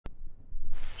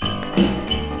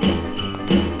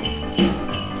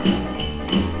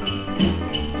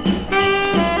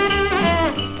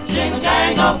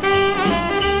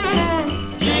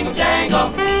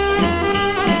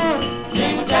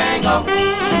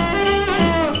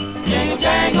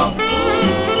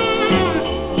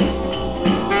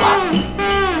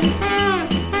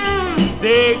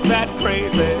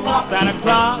Santa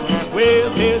Claus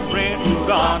with his red suit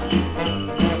on.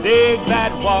 Dig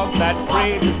that walk, that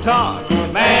crazy talk.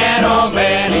 Man, oh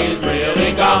man, he's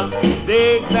really gone.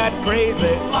 Dig that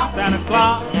crazy Santa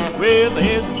Claus with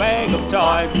his bag of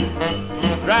toys.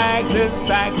 Drags his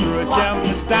sack through a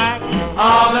chimney stack.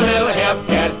 All the little hip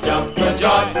cats jump for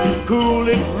joy. Cool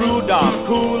it, Rudolph,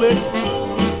 cool it,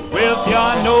 with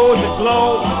your nose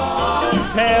aglow.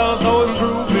 Tell those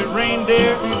groovy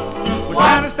reindeer when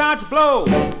Santa starts to blow.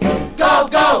 Go,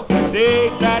 go!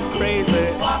 Dig that crazy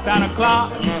Santa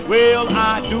Claus. Well,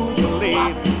 I do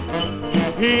believe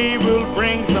he will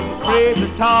bring some crazy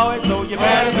toys, so you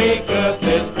better be good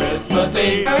this Christmas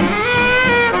Eve.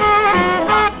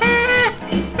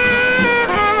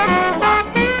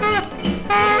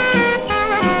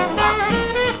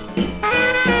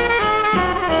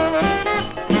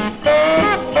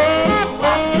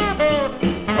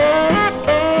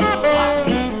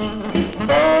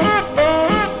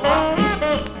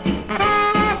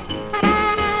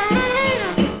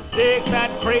 Dig that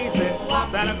crazy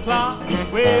Santa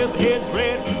Claus with his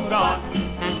red suit on.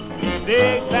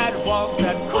 Dig that walk,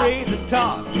 that crazy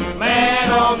talk. Man,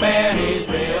 oh man, he's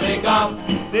really gone.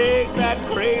 Dig that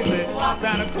crazy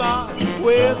Santa Claus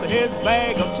with his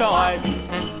bag of toys.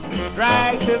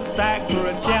 Drags his sack through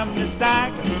a chimney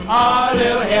stack. All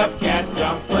little hip cats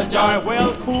jump for joy.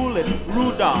 Well, cool it,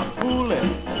 Rudolph, cool it,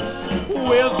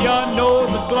 with your nose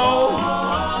aglow.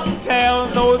 Tell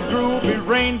those groovy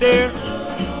reindeer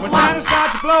when Santa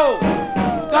starts to blow.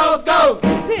 Go, go!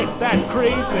 Dig that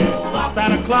crazy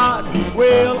Santa Claus.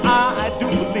 Well, I do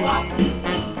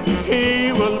believe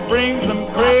he will bring some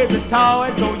crazy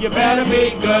toys, so you better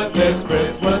be good this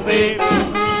Christmas Eve.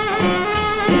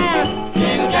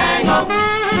 Ding, dang,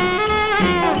 oh.